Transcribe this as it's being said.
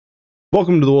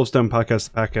Welcome to the Wolf's Den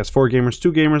Podcast, the podcast for gamers,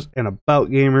 to gamers, and about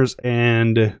gamers,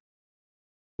 and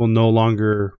will no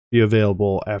longer be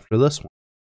available after this one.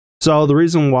 So the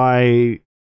reason why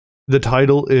the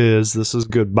title is This Is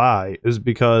Goodbye is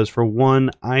because, for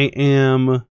one, I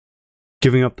am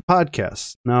giving up the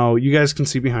podcast. Now, you guys can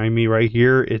see behind me right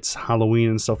here, it's Halloween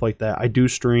and stuff like that. I do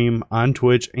stream on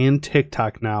Twitch and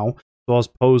TikTok now, as well as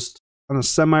post on a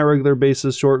semi-regular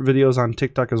basis short videos on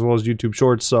TikTok as well as YouTube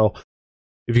Shorts, so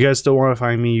if you guys still want to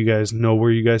find me, you guys know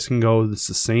where you guys can go. It's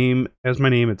the same as my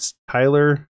name. It's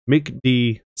Tyler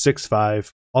McD65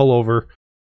 all over.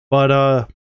 But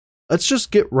let's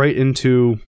just get right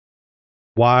into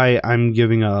why I'm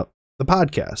giving up the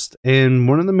podcast. And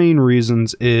one of the main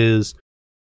reasons is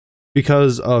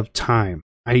because of time.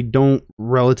 I don't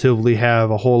relatively have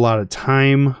a whole lot of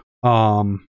time,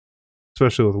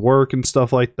 especially with work and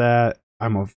stuff like that.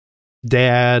 I'm a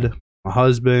dad, a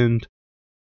husband.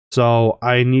 So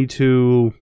I need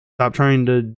to stop trying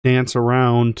to dance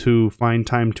around to find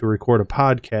time to record a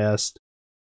podcast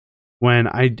when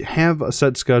I have a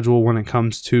set schedule when it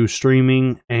comes to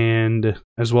streaming, and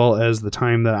as well as the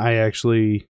time that I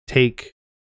actually take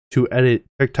to edit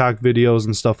TikTok videos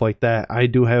and stuff like that. I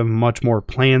do have much more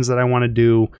plans that I want to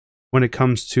do when it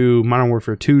comes to Modern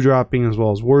Warfare 2 dropping as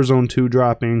well as Warzone 2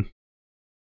 dropping.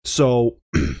 So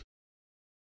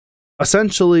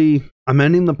essentially, I'm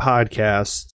ending the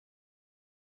podcast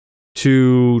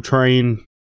to try and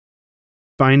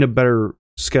find a better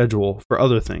schedule for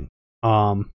other things.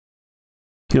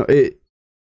 It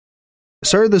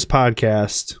started this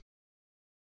podcast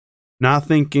not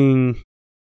thinking,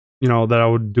 that I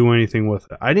would do anything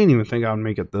with it. I didn't even think I would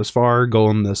make it this far,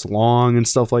 going this long and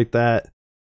stuff like that.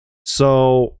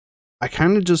 So I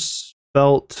kind of just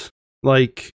felt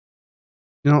like,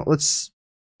 let's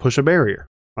push a barrier.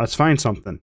 Let's find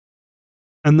something.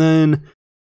 And then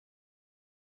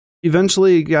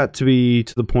eventually it got to be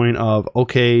to the point of,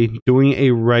 okay, doing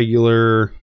a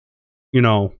regular,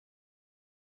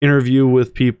 interview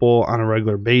with people on a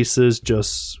regular basis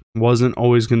just wasn't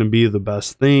always going to be the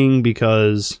best thing,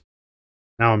 because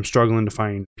now I'm struggling to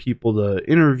find people to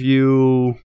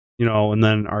interview, and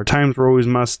then our times were always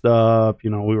messed up.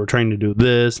 We were trying to do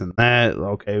this and that.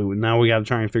 Okay, now we got to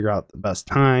try and figure out the best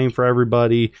time for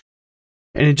everybody.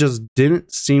 And it just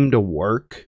didn't seem to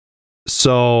work.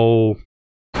 So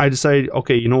I decided,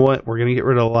 okay, you know what? We're going to get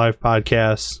rid of the live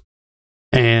podcasts,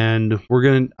 and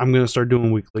I'm going to start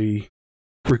doing weekly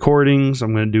recordings.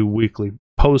 I'm going to do weekly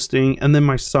posting. And then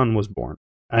my son was born,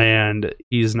 and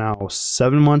he's now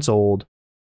 7 months old.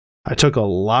 I took a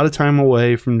lot of time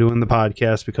away from doing the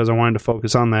podcast because I wanted to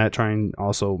focus on that, try and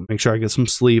also make sure I get some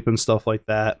sleep and stuff like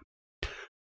that.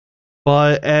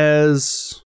 But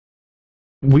as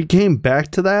we came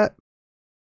back to that,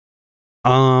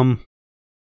 I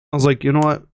was like, you know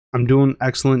what? I'm doing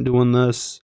excellent doing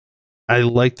this. I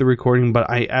like the recording,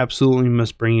 but I absolutely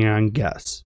miss bringing on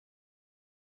guests.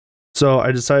 So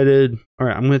I decided, all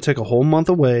right, I'm going to take a whole month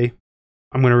away.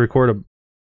 I'm going to record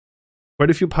quite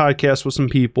a few podcasts with some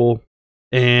people,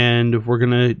 and we're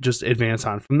going to just advance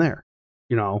on from there,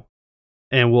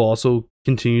 and we'll also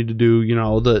continue to do,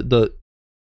 the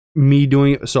me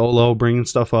doing it solo, bringing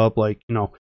stuff up, like,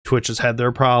 Twitch has had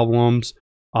their problems.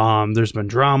 There's been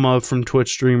drama from Twitch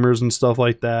streamers and stuff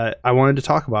like that. I wanted to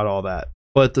talk about all that.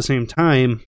 But at the same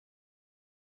time,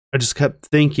 I just kept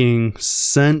thinking,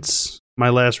 since my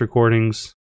last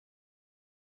recordings,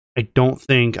 I don't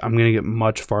think I'm going to get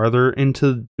much farther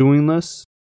into doing this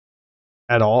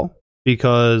at all.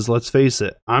 Because let's face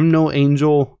it, I'm no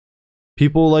angel.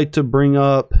 People like to bring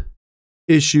up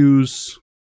issues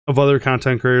of other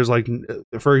content creators, like,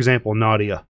 for example,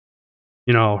 Nadia.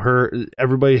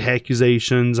 Everybody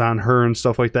accusations on her and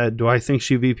stuff like that. Do I think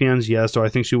she VPNs? Yes. Do I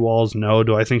think she walls? No.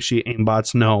 Do I think she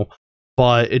aimbots? No.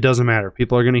 But it doesn't matter.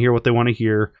 People are going to hear what they want to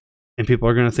hear, and people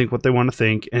are going to think what they want to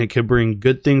think, and it could bring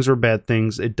good things or bad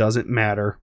things. It doesn't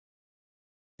matter.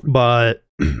 But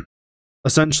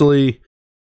essentially,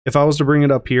 if I was to bring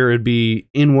it up here, it'd be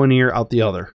in one ear, out the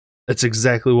other. That's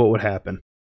exactly what would happen.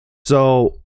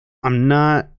 So I'm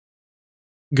not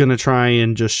gonna try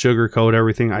and just sugarcoat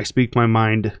everything. I speak my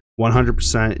mind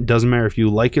 100%. It doesn't matter if you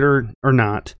like it or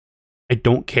not. I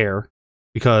don't care,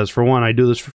 because for one, I do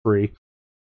this for free,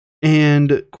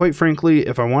 and quite frankly,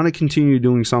 if I want to continue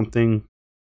doing something,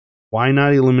 why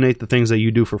not eliminate the things that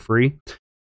you do for free?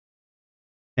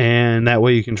 And that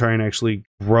way you can try and actually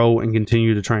grow and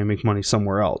continue to try and make money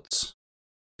somewhere else.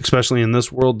 Especially in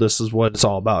this world, this is what it's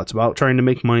all about. It's about trying to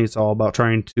make money. It's all about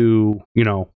trying to,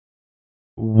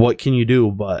 what can you do?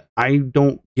 But I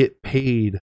don't get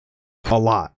paid a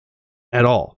lot at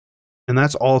all. And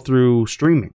that's all through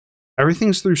streaming.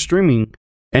 Everything's through streaming.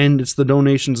 and it's the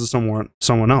donations of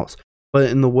someone else. But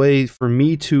in the way for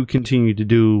me to continue to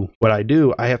do what I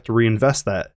do, I have to reinvest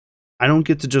that. I don't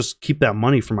get to just keep that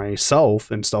money for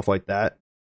myself and stuff like that.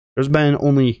 There's been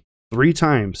only 3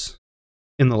 times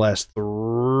in the last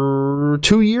 2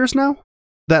 years now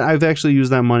that I've actually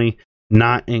used that money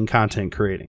not in content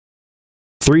creating.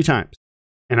 3 times.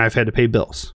 And I've had to pay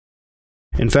bills.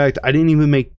 In fact, I didn't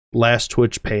even make last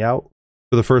Twitch payout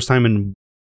for the first time in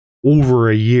over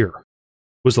a year.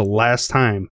 Was the last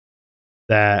time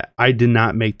that I did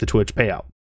not make the Twitch payout.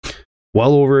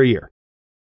 Well over a year.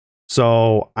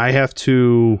 So I have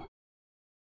to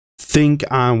think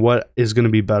on what is going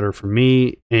to be better for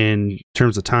me in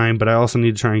terms of time, but I also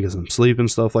need to try and get some sleep and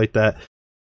stuff like that.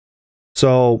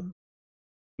 So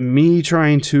me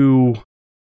trying to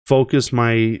focus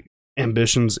my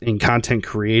ambitions in content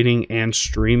creating and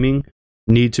streaming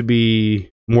need to be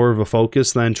more of a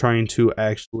focus than trying to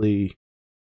actually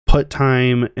put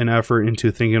time and effort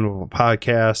into thinking of a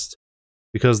podcast,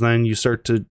 because then you start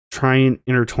to try and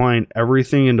intertwine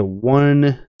everything into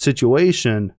one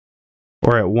situation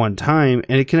or at one time,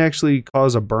 and it can actually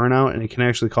cause a burnout and it can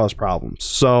actually cause problems.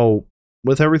 So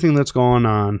with everything that's going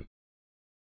on,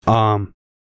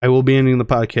 I will be ending the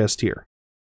podcast here.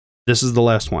 This is the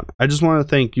last one. I just want to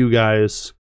thank you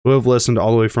guys who have listened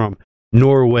all the way from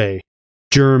Norway,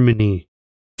 Germany,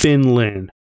 Finland,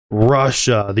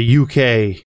 Russia, the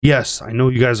UK. Yes, I know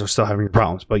you guys are still having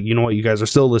problems, but you know what? You guys are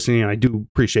still listening, and I do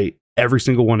appreciate every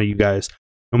single one of you guys,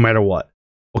 no matter what.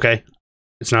 Okay?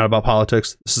 It's not about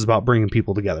politics. This is about bringing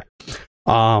people together.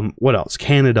 What else?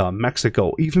 Canada,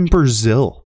 Mexico, even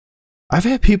Brazil. I've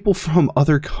had people from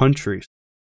other countries.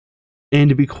 And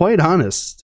to be quite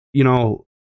honest, you know,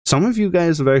 some of you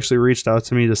guys have actually reached out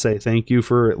to me to say thank you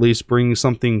for at least bringing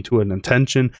something to an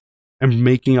attention and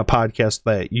making a podcast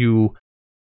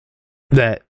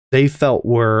that they felt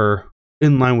were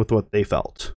in line with what they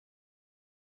felt.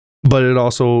 But it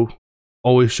also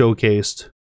always showcased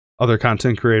other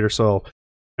content creators. So,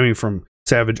 I mean, from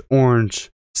Savage Orange,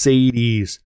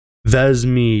 Sadie's,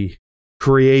 Vesme,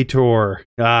 Creator.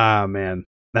 Ah, man,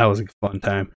 that was a fun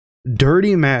time.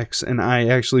 Dirty Max and I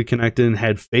actually connected and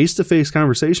had face-to-face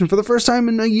conversation for the first time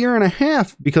in a year and a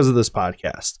half because of this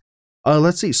podcast.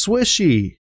 Let's see,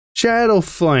 Swishy, Shadow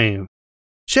Flame,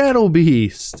 Shadow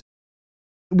Beast.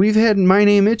 We've had My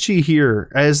Name Itchy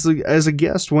here as a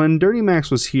guest when Dirty Max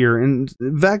was here, and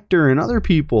Vector and other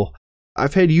people.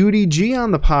 I've had UDG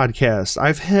on the podcast.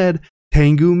 I've had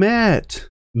Tengu Matt,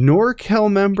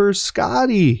 NorCal members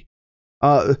Scotty,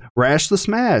 Rash the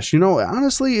Smash. You know,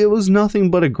 honestly, it was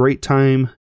nothing but a great time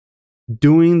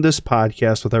doing this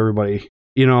podcast with everybody.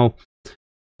 You know,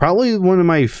 probably one of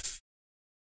my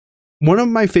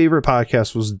favorite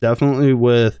podcasts was definitely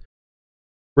with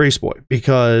Raceboy,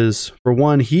 because for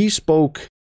one, he spoke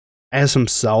as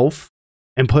himself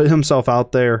and put himself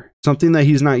out there, something that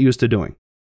he's not used to doing.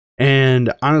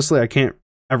 And honestly, I can't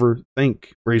ever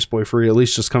thank Raceboy for at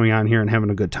least just coming on here and having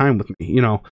a good time with me, you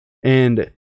know.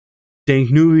 And Dank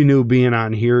Newbie being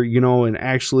on here, you know, and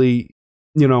actually,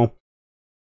 you know,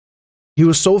 he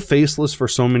was so faceless for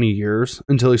so many years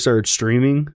until he started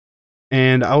streaming.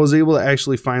 And I was able to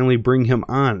actually finally bring him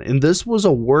on. And this was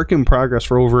a work in progress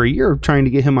for over a year of trying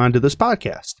to get him onto this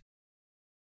podcast.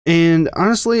 And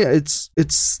honestly, it's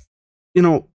you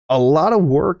know, a lot of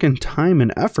work and time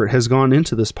and effort has gone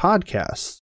into this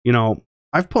podcast. You know,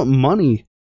 I've put money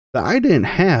that I didn't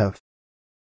have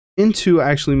into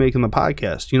actually making the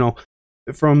podcast. You know,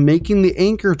 from making the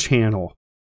Anchor channel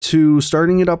to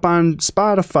starting it up on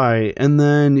Spotify and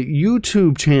then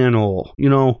YouTube channel, you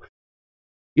know,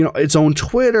 its own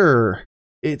Twitter.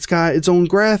 It's got its own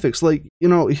graphics, like, you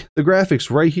know, the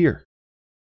graphics right here.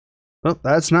 Well,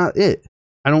 that's not it.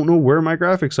 I don't know where my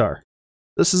graphics are.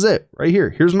 This is it right here.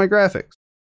 Here's my graphics.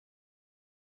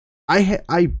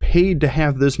 I paid to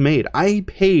have this made. I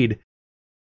paid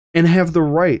and have the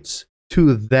rights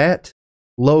to that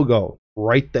logo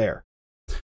right there.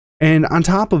 And on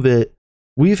top of it,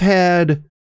 we've had,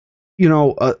 you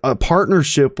know, a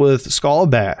partnership with Skull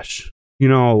Bash, you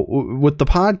know, with the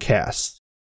podcast,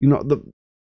 you know,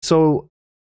 so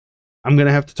I'm going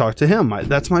to have to talk to him.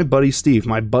 That's my buddy Steve.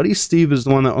 My buddy Steve is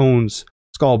the one that owns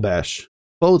Skull Bash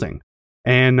clothing.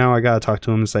 And now I got to talk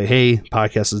to him and say, hey,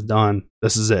 podcast is done.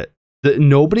 This is it.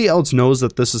 Nobody else knows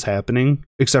that this is happening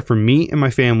except for me and my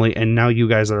family, and now you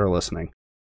guys that are listening.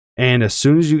 And as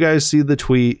soon as you guys see the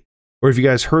tweet, or if you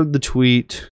guys heard the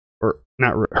tweet, or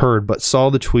not heard, but saw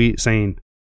the tweet saying,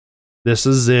 this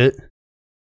is it,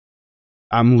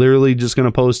 I'm literally just going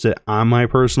to post it on my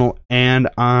personal and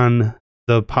on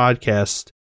the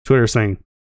podcast Twitter saying,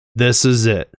 this is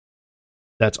it.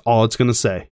 That's all it's going to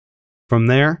say. From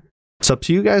there, It's up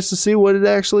to you guys to see what it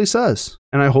actually says.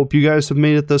 And I hope you guys have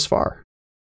made it this far.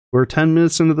 We're 10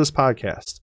 minutes into this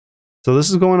podcast. So this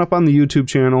is going up on the YouTube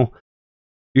channel.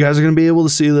 You guys are going to be able to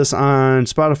see this on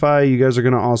Spotify. You guys are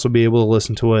going to also be able to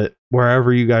listen to it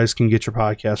wherever you guys can get your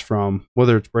podcast from,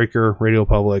 whether it's Breaker, Radio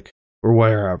Public, or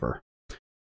wherever.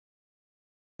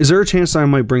 Is there a chance that I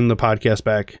might bring the podcast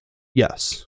back?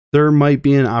 Yes. There might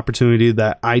be an opportunity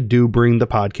that I do bring the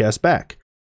podcast back.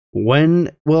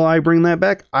 When will I bring that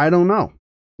back? I don't know.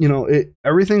 You know,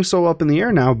 everything's so up in the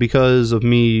air now because of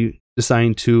me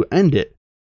deciding to end it.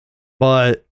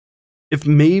 But if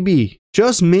maybe,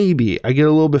 just maybe, I get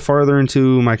a little bit farther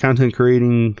into my content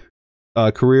creating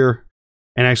career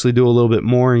and actually do a little bit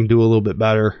more and do a little bit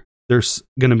better, there's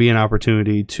going to be an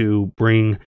opportunity to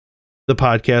bring the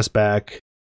podcast back,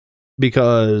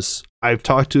 because I've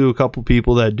talked to a couple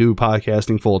people that do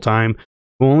podcasting full time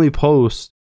who only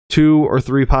post 2 or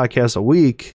 3 podcasts a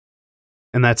week,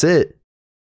 and that's it.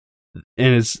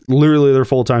 And it's literally their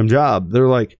full-time job. They're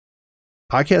like,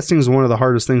 podcasting is one of the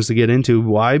hardest things to get into.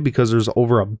 Why? Because there's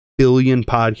over 1 billion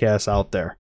podcasts out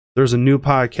there. There's a new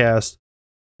podcast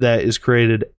that is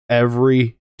created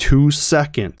every 2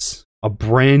 seconds. A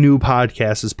brand new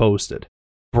podcast is posted.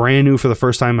 Brand new for the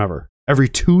first time ever. Every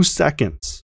 2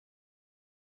 seconds.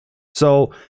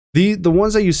 So the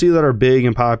ones that you see that are big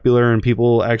and popular and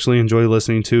people actually enjoy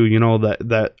listening to, you know,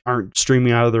 that aren't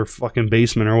streaming out of their fucking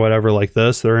basement or whatever like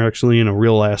this. They're actually in a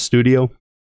real ass studio.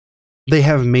 They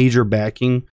have major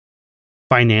backing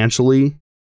financially.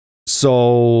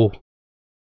 So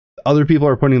other people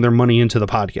are putting their money into the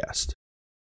podcast.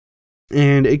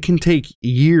 And it can take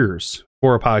years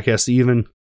for a podcast to even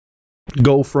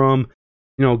go from,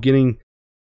 you know, getting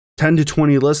 10 to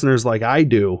 20 listeners like I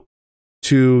do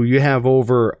to you have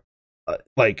over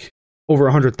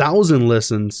 100,000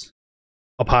 listens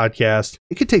a podcast.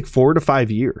 It could take 4 to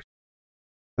 5 years.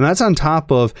 And that's on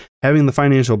top of having the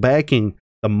financial backing,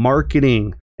 the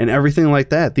marketing, and everything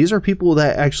like that. These are people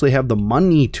that actually have the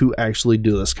money to actually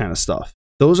do this kind of stuff.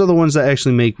 Those are the ones that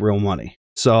actually make real money.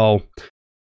 So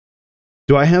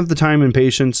do I have the time and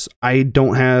patience? I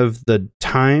don't have the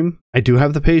time. I do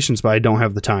have the patience, but I don't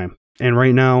have the time. And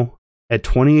right now, at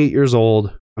 28 years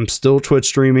old, I'm still Twitch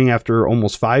streaming after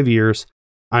almost 5 years.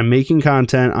 I'm making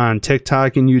content on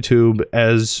TikTok and YouTube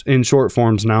as in short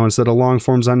forms now instead of long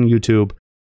forms on YouTube.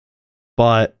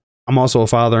 But I'm also a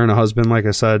father and a husband, like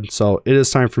I said. So it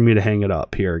is time for me to hang it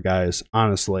up here, guys,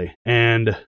 honestly.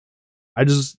 And I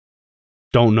just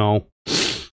don't know.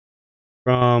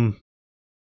 From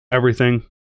everything,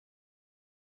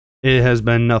 it has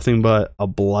been nothing but a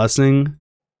blessing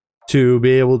to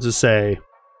be able to say,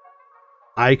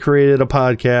 I created a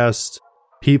podcast,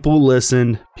 people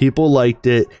listened, people liked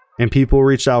it, and people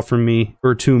reached out to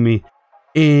me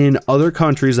in other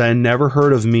countries that had never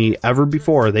heard of me ever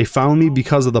before. They found me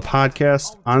because of the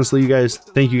podcast. Honestly, you guys,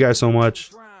 thank you guys so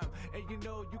much.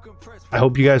 I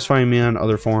hope you guys find me on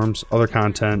other forums, other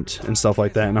content, and stuff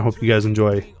like that, and I hope you guys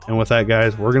enjoy. And with that,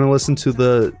 guys, we're going to listen to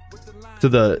the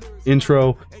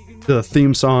intro, to the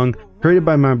theme song, created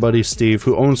by my buddy Steve,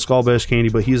 who owns Skull Bash Candy,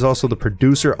 but he's also the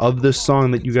producer of this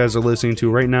song that you guys are listening to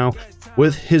right now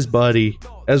with his buddy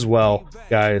as well,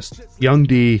 guys. Young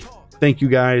D, thank you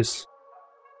guys.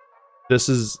 This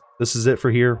is it for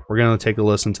here. We're going to take a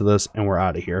listen to this and we're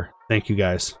out of here. Thank you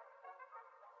guys.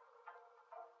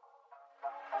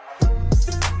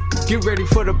 Get ready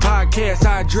for the podcast.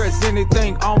 I address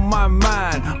anything on my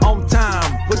mind. On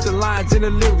time with the lines and the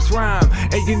lyrics rhyme.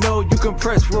 And you know you can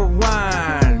press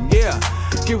rewind. Yeah.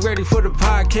 Get ready for the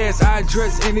podcast. I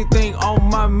address anything on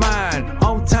my mind.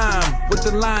 On time with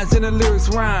the lines and the lyrics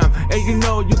rhyme. And you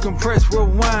know you can press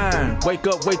rewind. Wake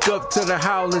up to the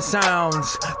howling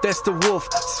sounds. That's the wolf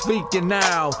speaking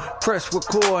now. Press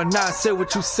record, not say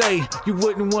what you say. You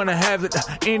wouldn't want to have it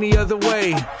any other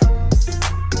way.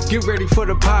 Get ready for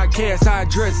the podcast. I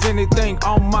address anything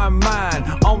on my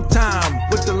mind. On time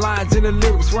with the lines and the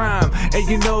lyrics rhyme. And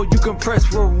you know you can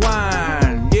press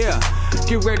rewind. Yeah.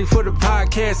 Get ready for the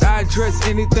podcast. I address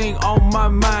anything on my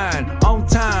mind. On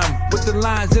time with the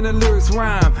lines and the lyrics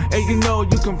rhyme. And you know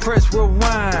you can press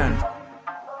rewind.